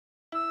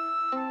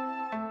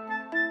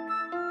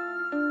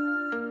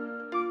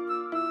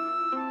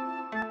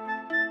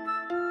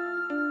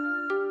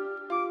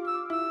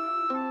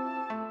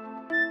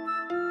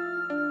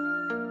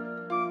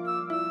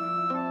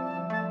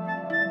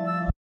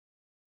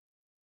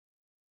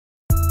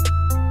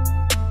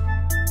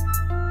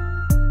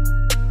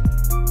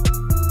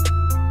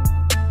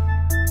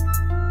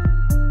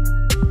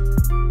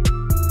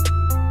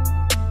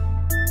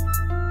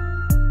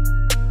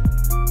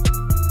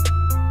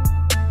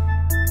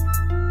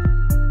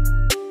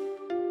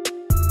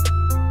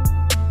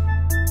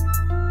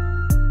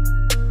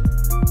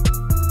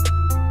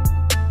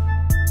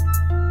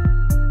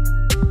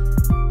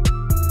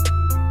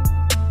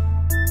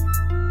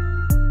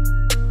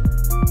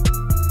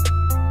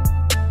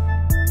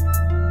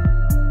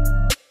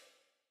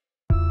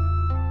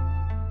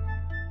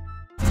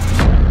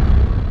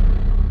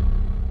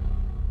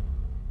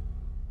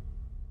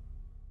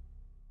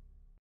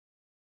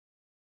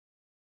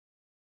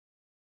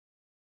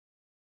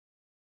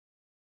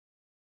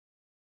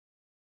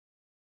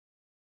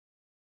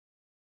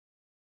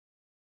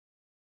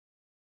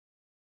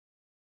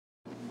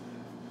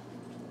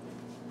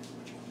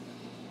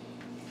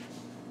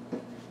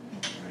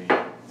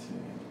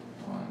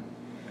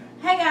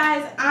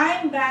guys,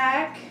 I'm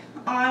back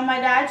on my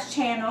dad's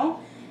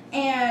channel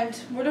and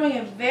we're doing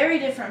a very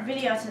different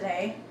video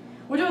today.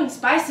 We're doing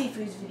spicy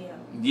foods video.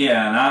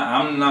 Yeah, and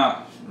I'm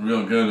not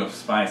real good with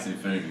spicy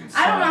foods.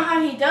 I don't know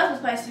how he does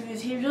with spicy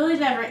foods. He's really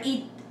never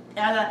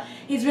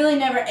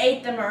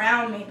ate them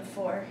around me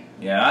before.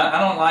 Yeah, I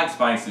don't like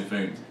spicy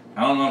foods.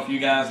 I don't know if you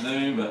guys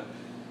do, but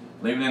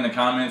leave it in the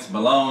comments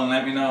below and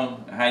let me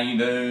know how you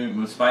do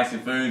with spicy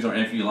foods or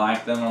if you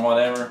like them or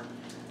whatever.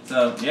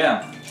 So,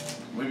 yeah.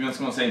 We're just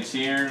going to say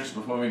cheers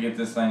before we get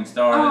this thing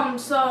started.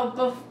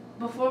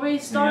 Before we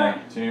start...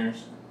 Yeah,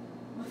 cheers.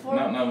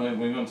 No,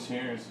 we're going to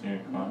cheers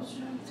here, Carl.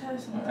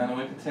 And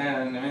we can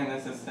tell in a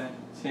minute. Let's say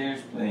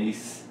cheers,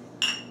 please.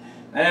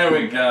 There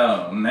we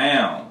go.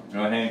 Now,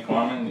 go ahead,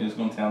 Carmen. You're just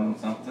going to tell them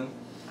something?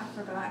 I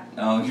forgot.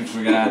 Oh, you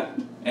forgot.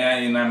 Yeah,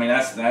 you know, I mean,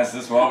 that's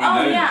just what we do.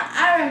 Oh, yeah,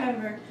 I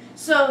remember.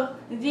 So,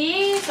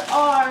 these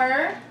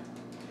are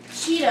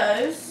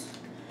Cheetos.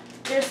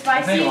 They're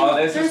spicy. I tell you what,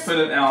 let's just put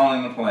it all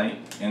in the plate,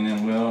 and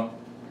then we'll,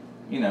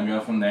 go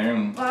from there.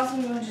 And well, I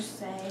was going to just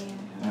say.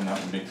 They're not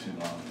going to be too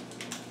long.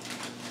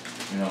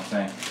 You know what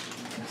I'm saying?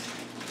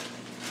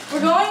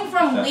 We're going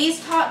from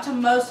least hot to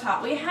most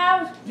hot. We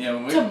have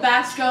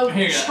Tabasco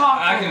chocolate.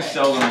 I can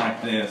show them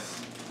like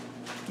this.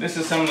 This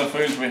is some of the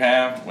foods we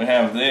have. We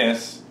have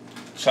this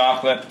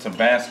chocolate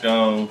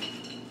Tabasco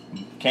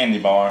candy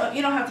bar. Oh,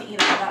 you don't have to eat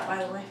all that,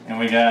 by the way. And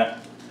we got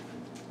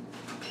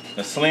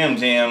the Slim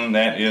Jim,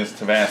 that is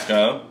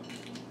Tabasco.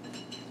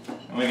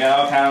 And we got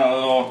all kind of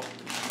little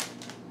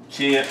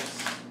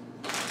chips,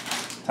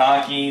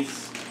 Takis.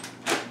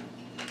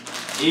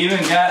 Even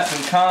got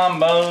some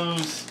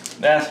combos.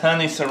 That's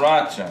honey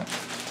sriracha.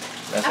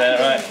 That's that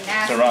right?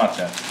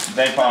 Sriracha.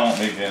 They probably won't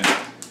be good.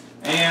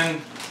 And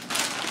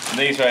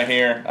these right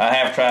here, I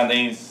have tried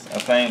these, I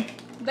think.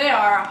 They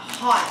are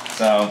hot.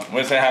 So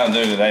we'll see how to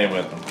do today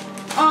with them.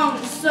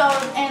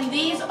 And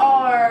these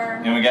are...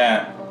 And we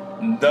got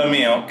the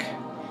milk.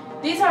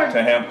 These are...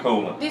 To help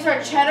cool it. These are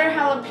cheddar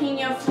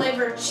jalapeno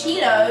flavored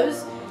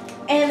Cheetos.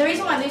 And the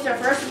reason why these are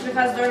first is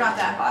because they're not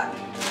that hot.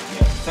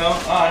 Yeah. So,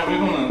 alright, we're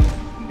going to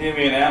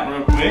divvy it out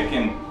real quick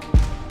and,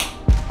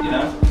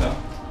 so.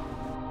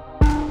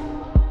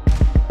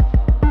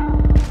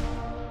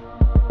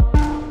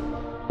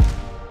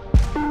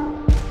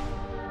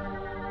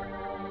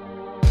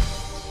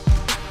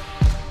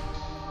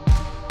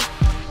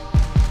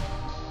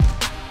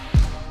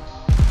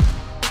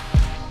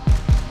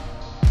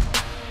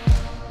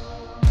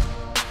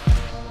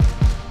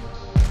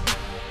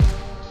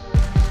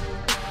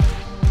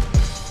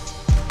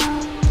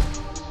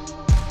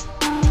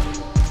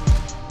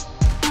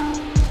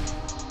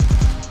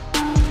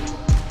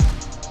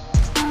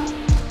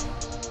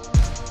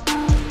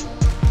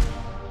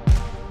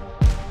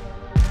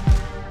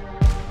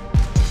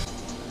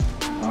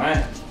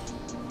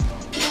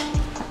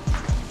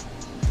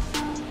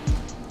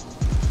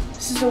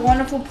 This is a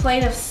wonderful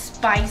plate of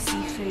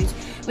spicy foods.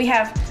 We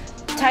have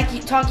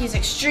Takis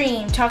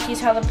Extreme, Takis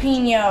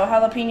jalapeno,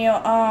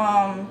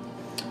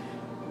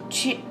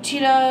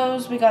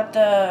 Cheetos. We got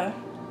the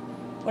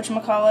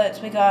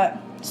whatchamacallits. We got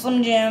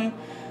Slim Jim,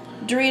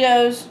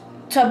 Doritos,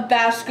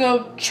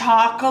 Tabasco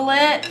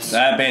chocolate.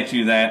 I bet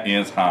you that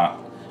is hot.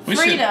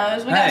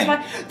 Fritos.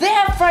 They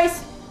have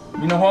fries.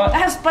 You know what? I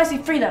have spicy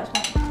Fritos.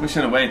 We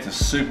should have waited to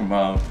Super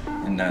Bowl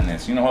and done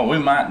this. You know what? We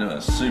might do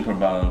a Super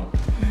Bowl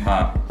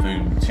hot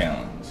food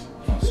challenge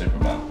on Super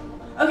Bowl.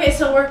 Okay,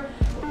 so we're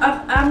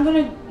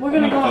gonna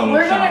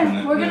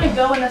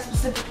go in a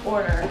specific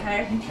order.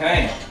 Okay.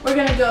 Okay. We're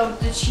gonna go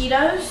the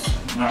Cheetos.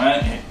 All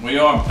right. We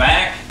are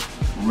back,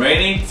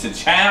 ready to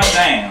chow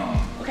down.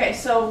 Okay,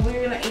 so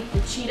we're gonna eat the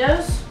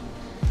Cheetos,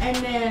 and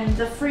then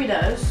the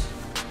Fritos,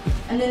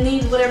 and then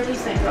whatever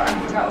these things are.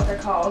 I forgot what they're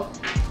called.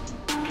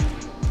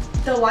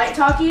 The light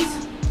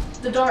Takis,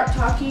 the dark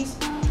Takis,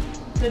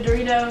 the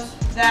Doritos,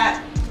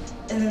 that,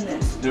 and then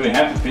this. Do we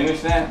have to finish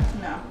that?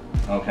 No.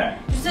 Okay.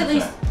 Just at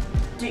least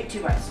take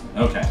 2 bites.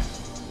 Okay.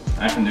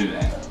 I can do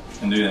that.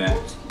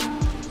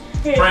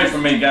 Here, Pray for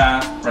me,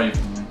 guys. Pray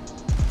for me.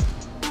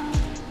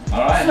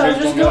 All right. So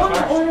just go in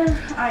the order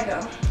I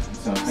go.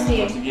 So tell me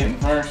what you're getting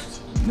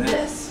first.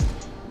 This.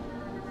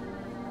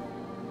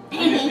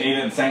 Eat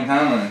at the same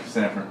time or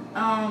separate?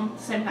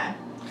 Same time.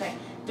 Okay.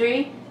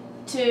 3,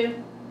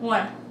 2,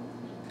 1.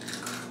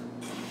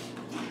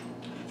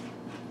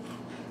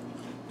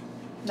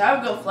 That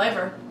would go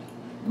flavor.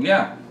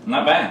 Yeah,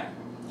 not bad.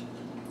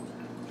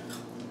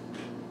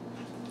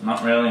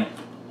 Not really.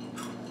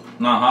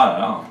 Not hot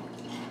at all.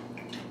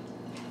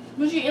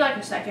 Would you eat like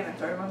a second or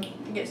third one?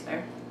 It gets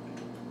there.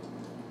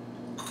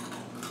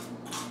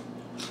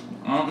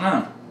 I don't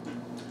know.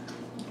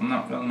 I'm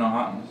not feeling no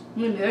hotness.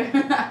 Me neither.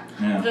 Yeah.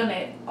 I've done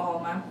it all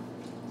of mine.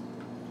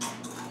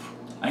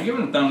 I give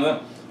it a thumbs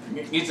up.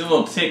 It gets a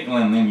little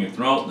tickling in your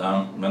throat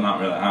though, but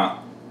not really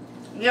hot.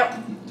 Yep.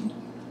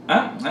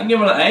 I give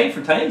it an A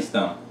for taste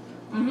though.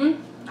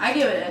 I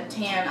give it a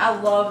 10. I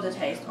love the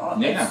taste. Oh,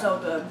 yeah. It's so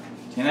good.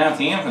 10 out of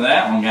 10 for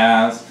that one,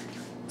 guys.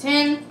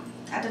 10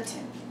 out of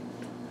 10.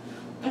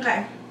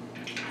 Okay.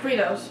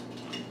 Fritos.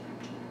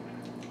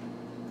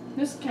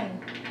 This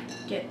can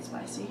get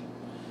spicy.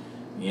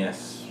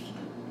 Yes.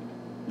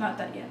 Not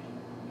that yet.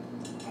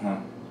 Huh.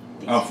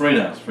 Oh,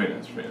 Fritos.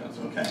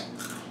 Okay.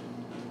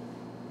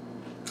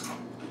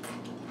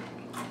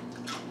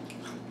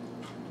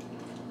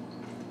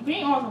 If you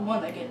eat all from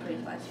one, they get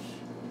pretty spicy.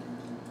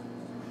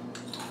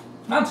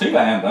 Not too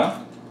bad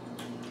though.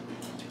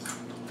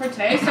 For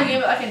taste, I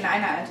give it like a 9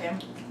 out of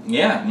 10.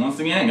 Yeah, once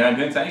again, got a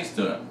good taste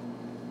to it.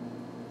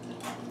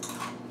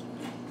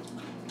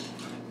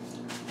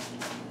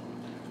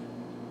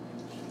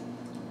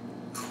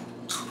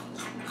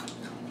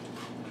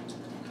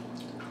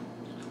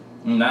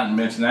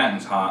 That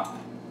one's hot.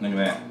 Look at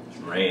that. It's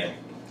red.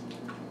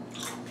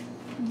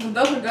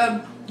 Those are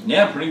good.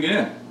 Yeah, pretty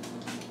good.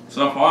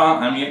 So far,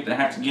 I'm yet to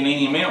have to get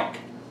any milk.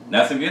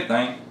 That's a good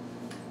thing.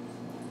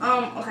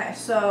 Okay,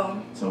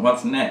 so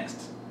what's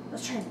next?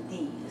 let's try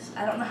these.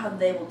 I don't know how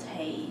they will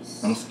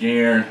taste. I'm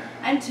scared.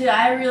 I'm too.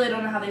 I really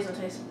don't know how these will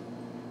taste.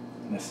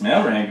 They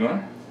smell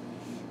regular.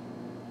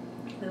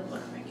 They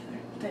look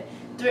regular.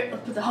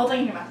 Let's put the whole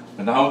thing in your mouth.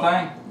 But the whole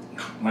thing?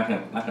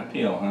 Like a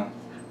pill, huh?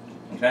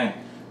 Okay.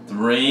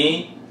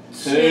 3,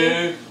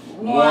 2,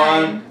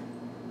 1.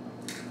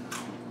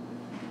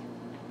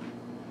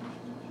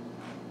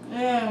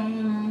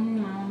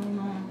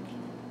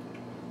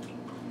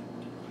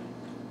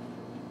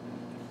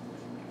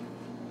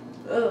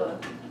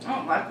 Ugh, I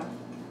don't like them.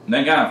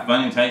 They got a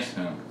funny taste to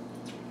them.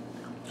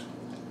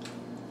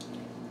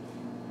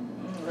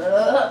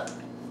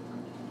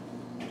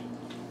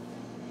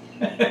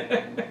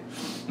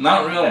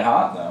 Not really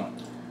hot though.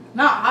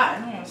 Not hot.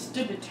 I don't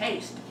stupid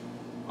taste.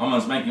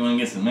 Almost make you want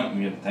to get some milk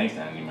and get the taste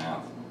out of your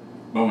mouth.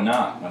 But we're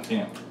not. I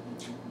can't.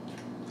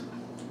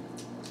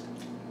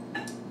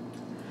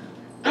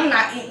 I'm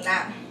not eating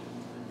that.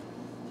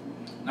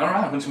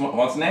 Alright,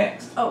 what's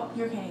next? Oh,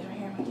 your candy's right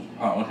here, my candy.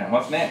 Oh, okay.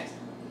 What's next?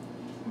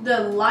 The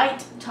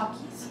light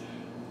Takis.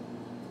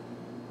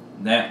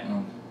 That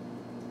one.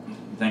 You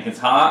think it's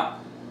hot?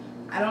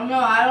 I don't know.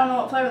 I don't know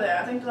what flavor they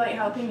are. I think they're like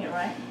jalapeno,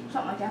 right?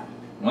 Something like that.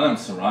 One of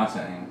them's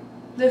sriracha.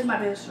 Ain't This might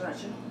be the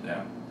sriracha. it?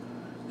 Yeah.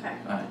 Okay.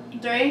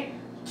 Alright. 3,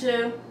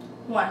 2,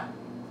 1.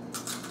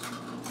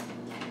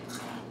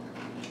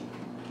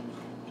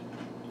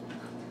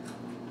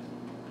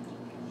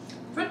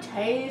 For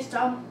taste,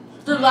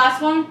 the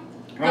last one.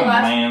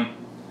 Man.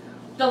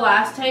 The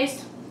last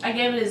taste, I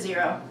gave it a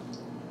 0.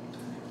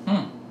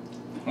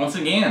 Once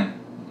again,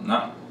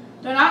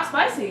 They're not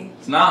spicy.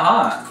 it's not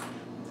hot.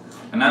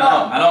 And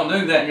I don't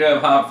do that good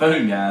of hot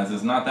food, guys.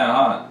 It's not that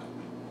hot.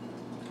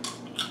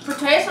 For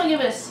taste, I'll give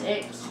it a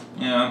 6.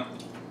 Yeah.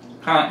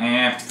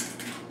 Kind of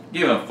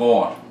Give it a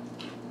 4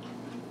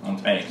 on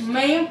taste.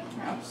 Me,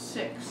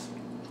 6.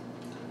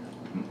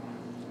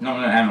 Don't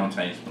really have no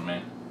taste for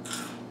me.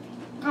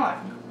 I like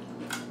them.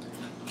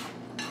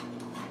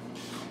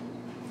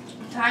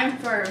 Time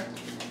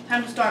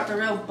to start the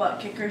real butt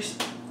kickers.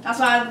 That's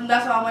why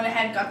I went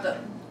ahead and got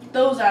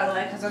those out of the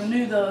way, because I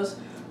knew those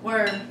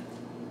were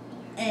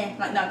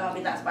like not gonna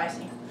be that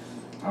spicy.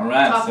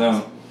 Alright, Takis.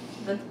 so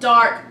The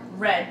dark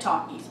red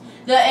Takis.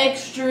 The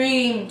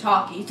extreme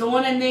Takis. The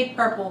one in the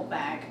purple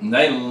bag.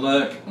 they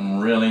look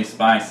really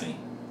spicy.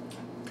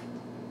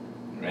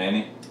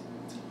 Ready?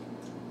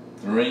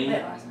 3,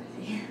 They are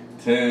spicy.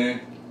 2,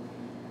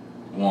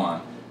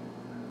 1.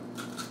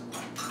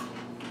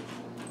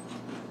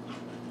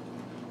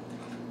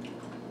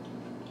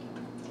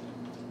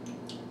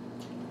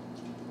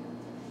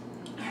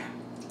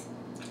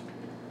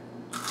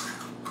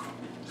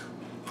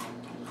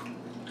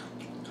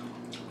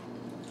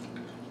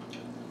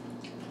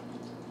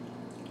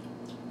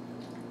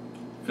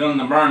 Feeling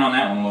the burn on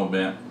that one a little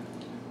bit.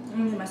 I'm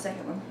gonna do my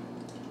second one.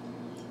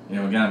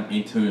 Yeah, we gotta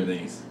eat 2 of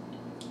these.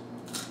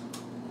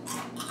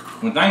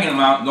 We're thinking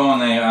about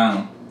doing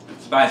a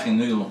spicy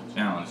noodle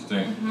challenge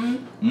too.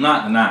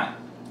 Not tonight.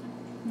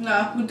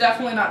 No,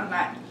 definitely not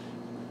tonight.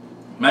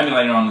 Maybe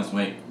later on this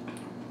week.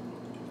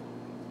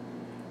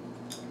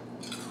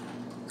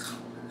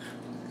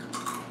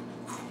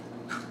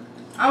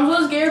 I'm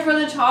so scared for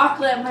the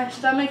chocolate. My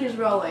stomach is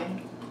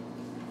rolling.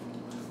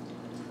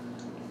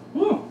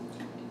 Woo!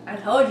 I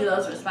told you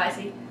those were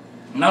spicy.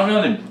 Not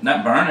really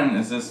that burning.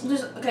 It's just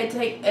Okay,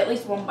 take at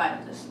least one bite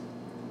of this.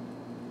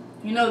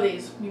 You know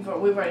these. We've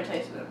already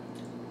tasted them.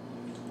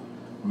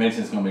 I bet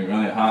it's gonna be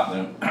really hot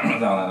though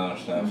with all that other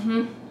stuff.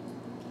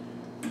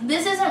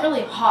 This isn't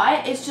really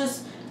hot. It's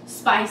just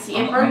spicy.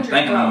 It I'm burns your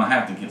thinking throat. I'm gonna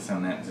have to get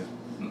some of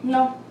that.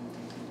 No.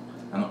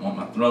 I don't want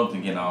my throat to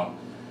get all.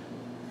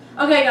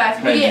 Okay, guys,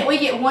 Crazy. we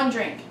get one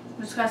drink.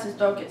 Just because his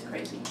throat gets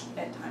crazy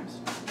at times.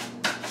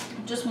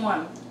 Just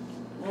one.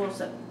 A little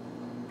sip.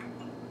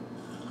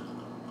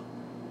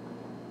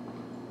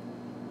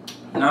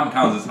 Not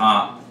because it's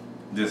hot.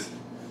 Just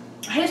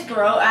His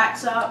throat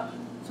acts up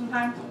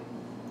sometimes.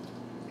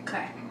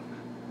 Okay.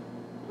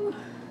 Whew.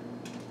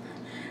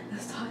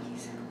 Those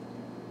Takis.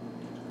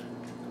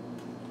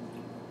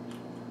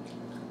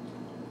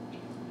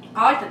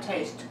 I like the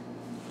taste.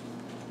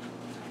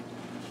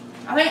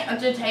 I think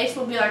the taste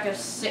will be like a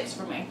 6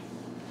 for me.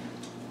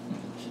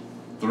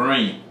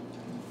 3.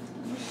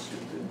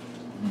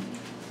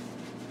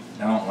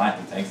 I don't like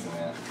the taste of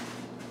that.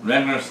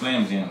 Regular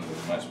Slim Jims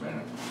is much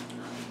better.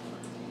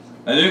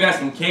 They do got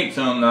some kick to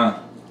them though.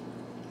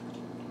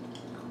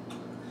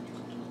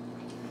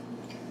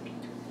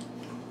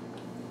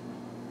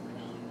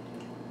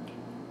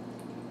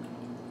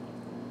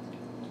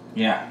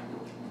 Yeah,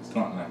 it's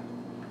starting to.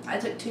 I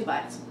took 2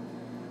 bites.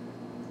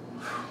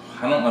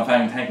 I don't know if I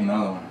can take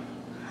another one.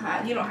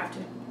 You don't have to.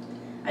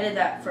 I did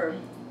that for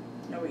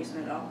no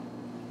reason at all.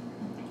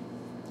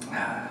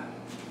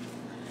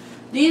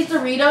 These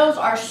Doritos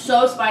are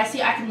so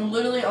spicy, I can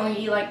literally only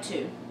eat like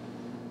 2.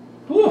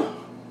 Whew.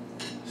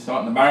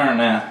 Starting to burn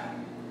now.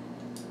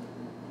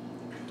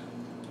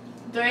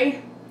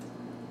 3,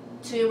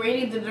 2, we're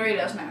eating the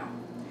Doritos now.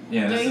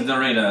 Yeah, 3, this is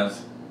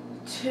Doritos.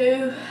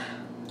 2,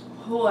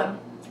 1.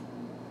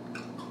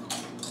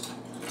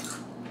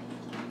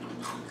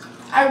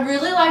 I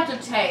really like the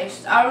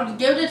taste. I would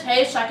give the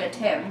taste like a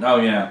 10. Oh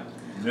yeah,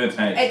 good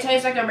taste. It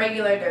tastes like a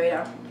regular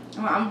Dorito.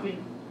 I'm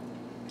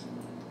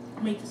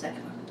gonna eat the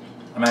second one.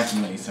 I'm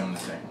actually gonna eat some of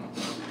the second one.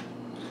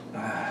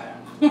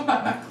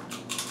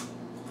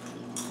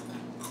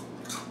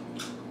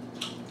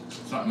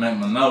 Something make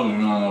my nose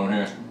run over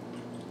here.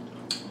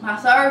 My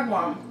third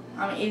one,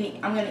 I'm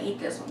gonna eat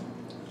this one.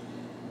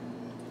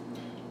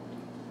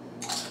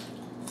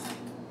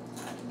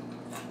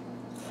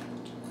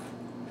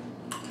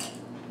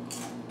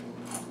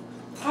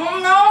 Oh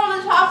no,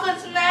 the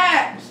chocolate's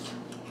next.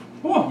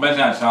 Ooh, I bet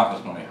that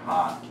chocolate's gonna be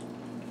hot.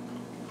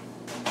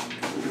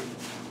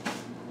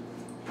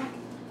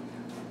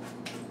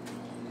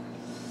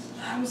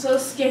 I'm so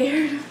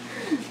scared.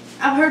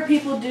 I've heard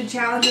people do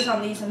challenges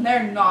on these and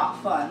they're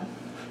not fun.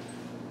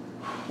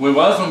 We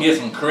was gonna get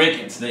some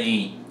crickets to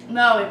eat.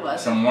 No, it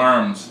wasn't. Some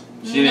worms.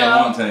 She didn't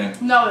want to.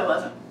 No, it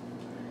wasn't.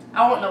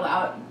 I wouldn't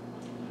allow it.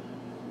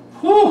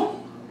 Whew.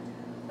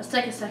 Let's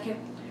take a second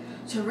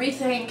to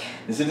rethink.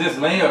 Is it just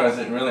me or is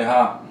it really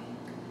hot?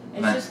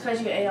 It's just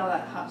because you ate all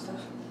that hot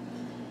stuff.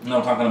 No,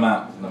 I'm talking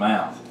about the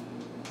mouth.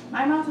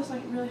 My mouth is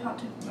like really hot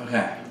too.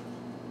 Okay.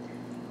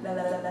 La,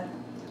 la, la, la.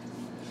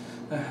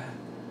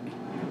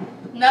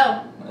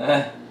 No.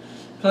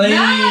 Please.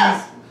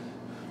 No!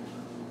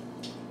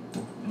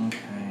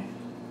 Okay.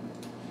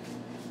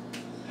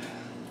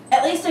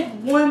 At least take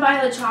 1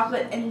 bite of the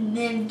chocolate and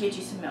then get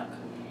you some milk.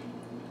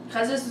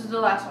 Because this is the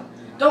last one.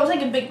 Don't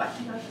take a big bite.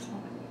 Take like a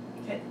small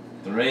bite. Okay.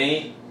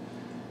 3.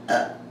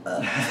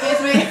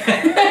 Excuse me.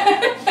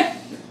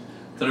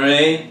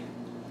 3,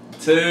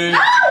 2, No!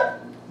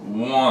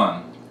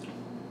 1.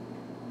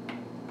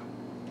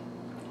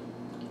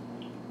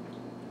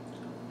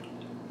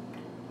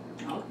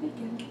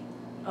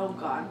 Oh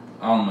God.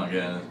 Oh my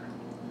goodness.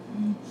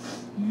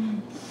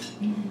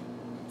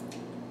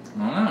 I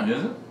don't know,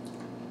 is it?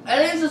 I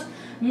think it's just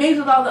mixed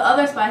with all the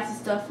other spicy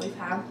stuff we've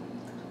had.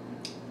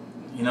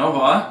 You know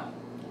what?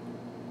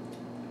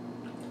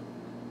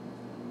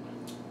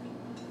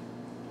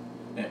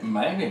 It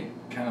maybe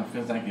kind of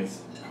feels like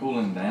it's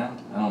cooling down.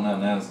 I don't know,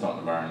 now it's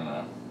starting to burn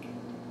though.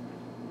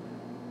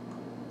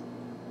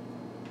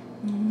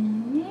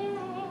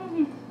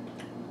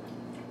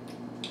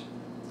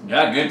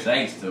 Got a good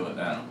taste to it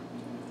though.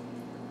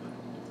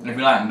 If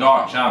you like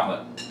dark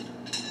chocolate.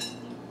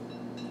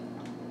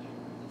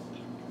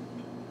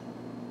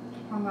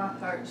 My mouth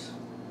hurts.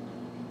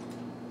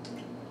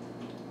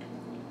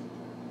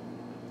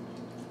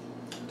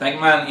 Take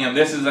mine, you know,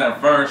 this is our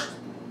first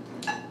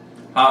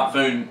hot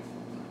food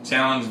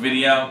challenge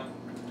video.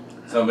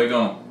 So we're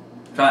gonna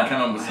try to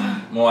come up with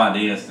some more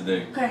ideas to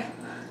do. Okay.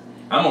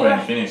 I'm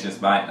already finished this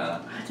bite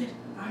though. I did.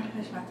 I already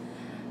finished mine.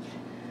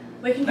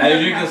 We can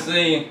As you can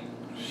see,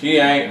 she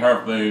ate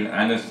her food.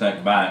 I just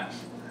took bites.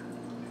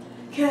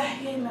 Okay, I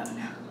can get milk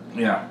now.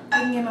 Yeah.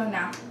 I can get milk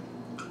now.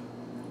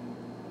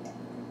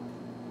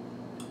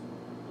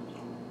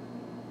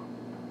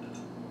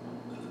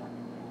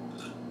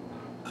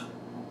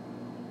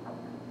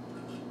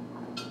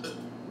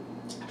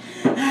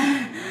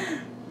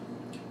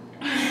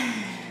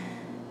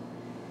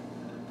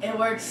 It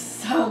works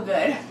so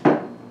good.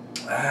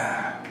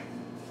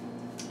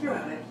 You're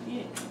good. You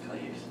didn't kill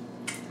yours.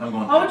 I'm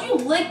going. Why would you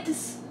lick the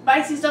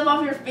spicy stuff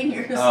off your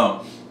fingers?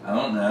 Oh, I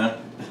don't know.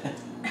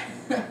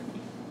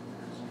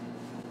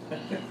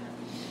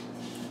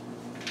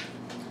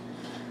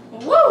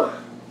 Woo!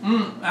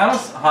 That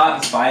was hot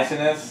and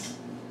spiciness.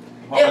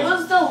 What It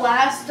was the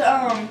last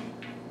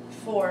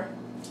 4.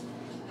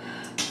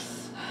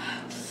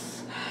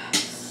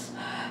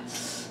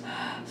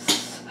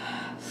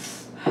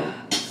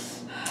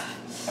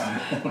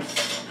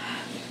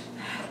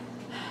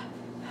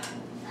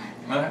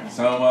 Alright,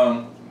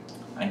 so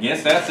I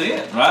guess that's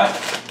it, right?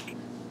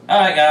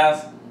 Alright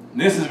guys,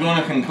 this is going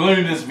to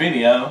conclude this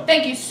video.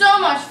 Thank you so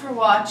much for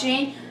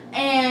watching,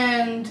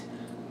 and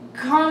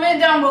comment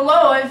down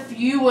below if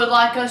you would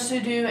like us to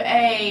do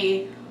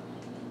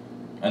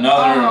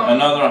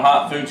another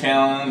hot food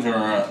challenge or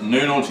a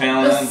noodle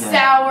challenge. The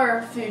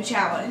sour food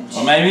challenge.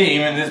 Or maybe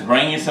even just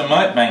bring you some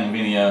mukbang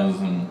videos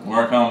and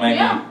work on maybe.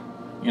 Yeah.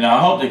 You know, I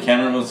hope the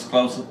camera was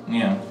close, you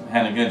know,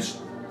 had a good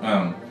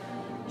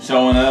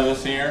showing of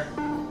us here.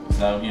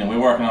 So, you know, we're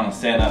working on a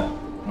setup.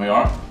 We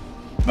are.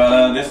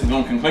 But this is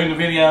going to conclude the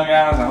video,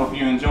 guys. I hope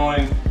you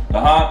enjoyed the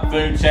hot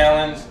food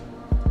challenge.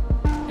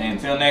 And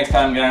until next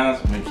time,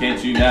 guys, we'll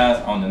catch you guys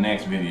on the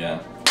next video.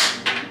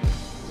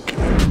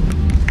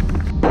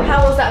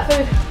 How was that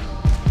food?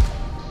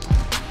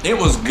 It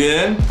was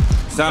good.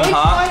 Some Which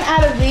hot. one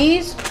out of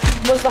these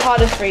was the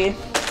hottest for you?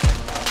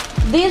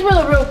 These were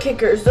the real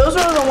kickers. Those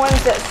are the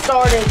ones that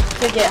started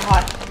to get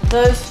hot.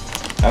 Those.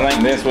 I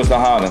think this was the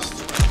hottest.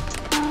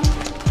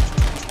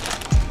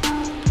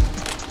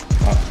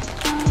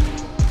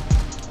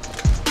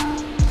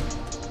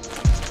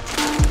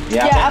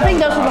 Yeah, I think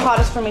those were the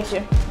hottest for me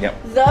too.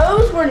 Yep.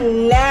 Those were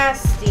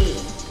nasty.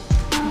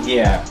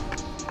 Yeah.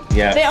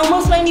 Yeah. They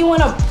almost made me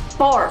want to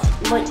barf,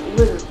 like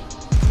literally.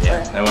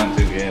 Yeah, that wasn't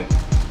too good.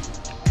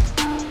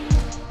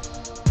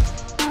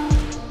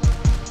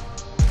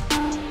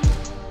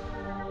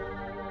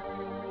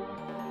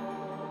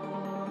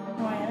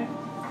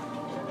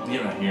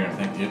 Get right here, I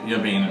think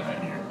you'll be in it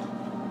right here.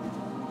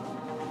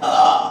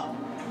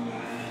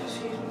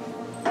 Excuse me.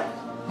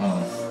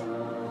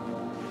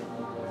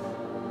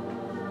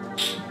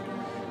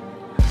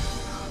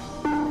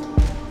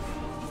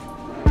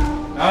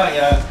 Alright,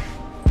 guys.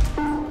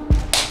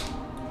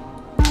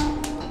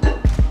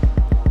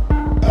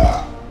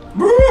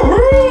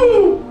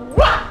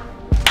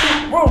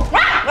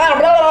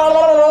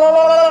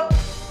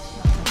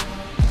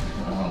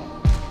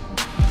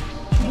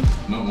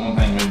 One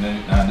thing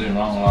I do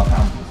wrong a lot of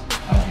times is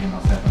I don't give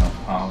myself enough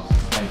pause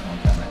space when I'm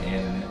trying to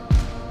edit it.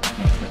 I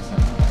can't put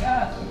something like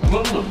that.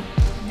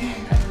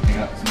 I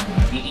got something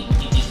like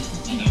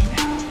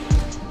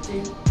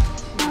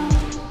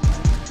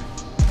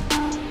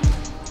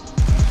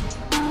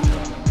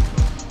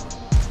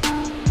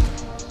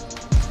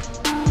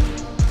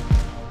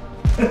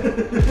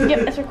Yep,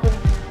 it's recording.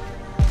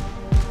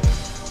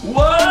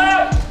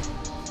 What?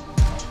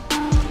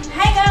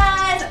 Hey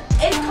guys,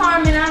 it's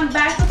Carmen. I'm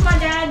back with my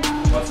dad,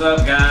 What's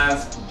up,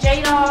 guys?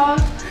 J-Dog.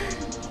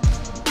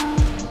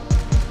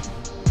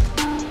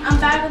 I'm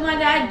back with my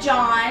dad,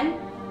 John.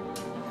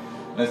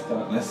 Let's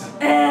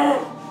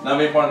not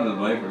be part of the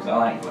bloopers. I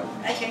like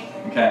bloopers. Okay.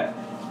 Okay.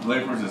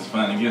 Bloopers is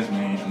fun. It gives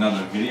me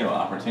another video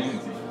opportunity.